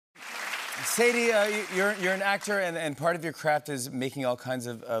Sadie, you're an actor, and part of your craft is making all kinds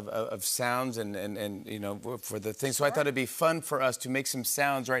of sounds and you know, for the thing. So I thought it'd be fun for us to make some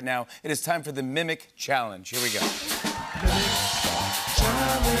sounds right now. It is time for the Mimic Challenge. Here we go. Mimic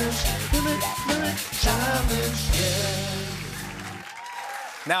Challenge. Mimic Challenge. Yeah.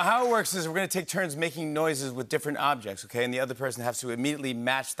 Now, how it works is we're going to take turns making noises with different objects, okay? And the other person has to immediately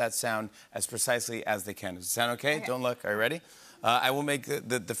match that sound as precisely as they can. Does it sound okay? Don't look. Are you ready? I will make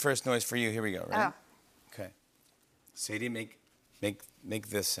the first noise for you. Here we go. Ready? Oh. Okay. Sadie, make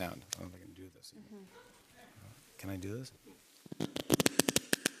this sound. I don't know if I can do this. Can I do this?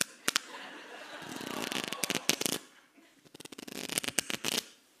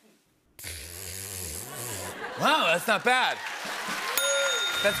 Wow, that's not bad.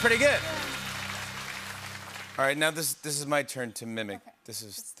 That's pretty good. All right, now this is my turn to mimic. Okay. This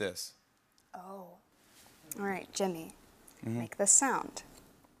is this. Oh. All right, Jimmy. Make this sound.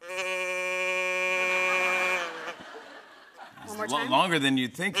 One more time. Longer than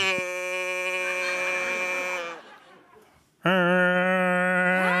you'd think. That's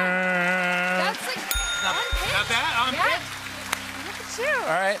like on pitch. Not bad? On pitch? Look at you.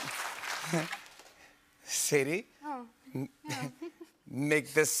 All right. Sadie. Oh. Yeah.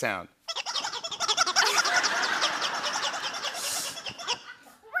 Make this sound.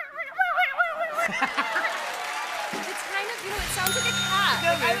 It sounds like a cat.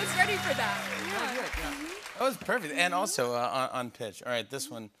 Like, I was ready for that. Yeah. That was perfect. And also on pitch. All right, this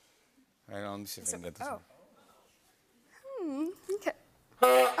one. All right, let me see if I can get this one. Okay.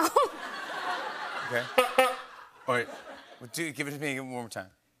 Okay. All right. Well, give it to me one more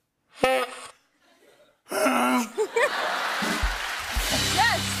time.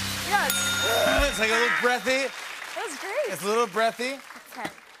 Yes. It's like a little breathy. That was great. It's a little breathy. Okay.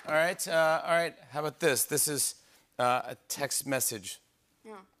 All right. All right. How about this? This is a text message.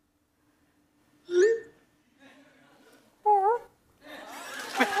 Yeah. All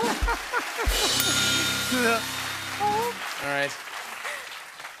right.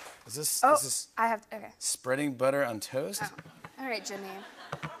 Is this I have to, okay. Spreading butter on toast? Oh. All right, Jimmy.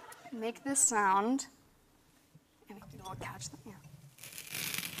 Make this sound. And I'll catch them. Yeah.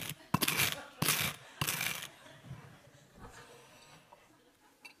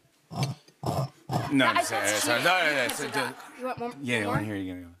 No, No. You want one? Yeah, one more? here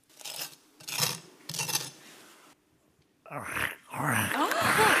you go. All right.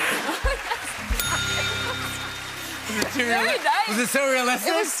 Very nice. Was it so realistic?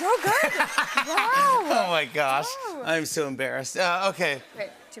 It was so good. Wow. Oh my gosh, Wow. I'm so embarrassed. Okay. Wait,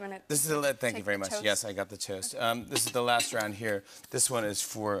 2 minutes. This is thank you very much. Toast. Yes, I got the toast. This is the last round here. This one is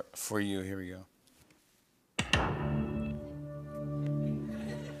for you. Here we go.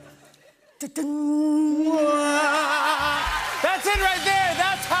 That's it right there.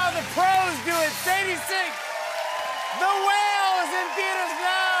 That's how the pros do it. Sadie Sink. The Whale is in theaters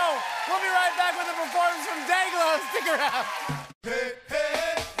now. We'll be right back with a performance from Dayglow. Stick around.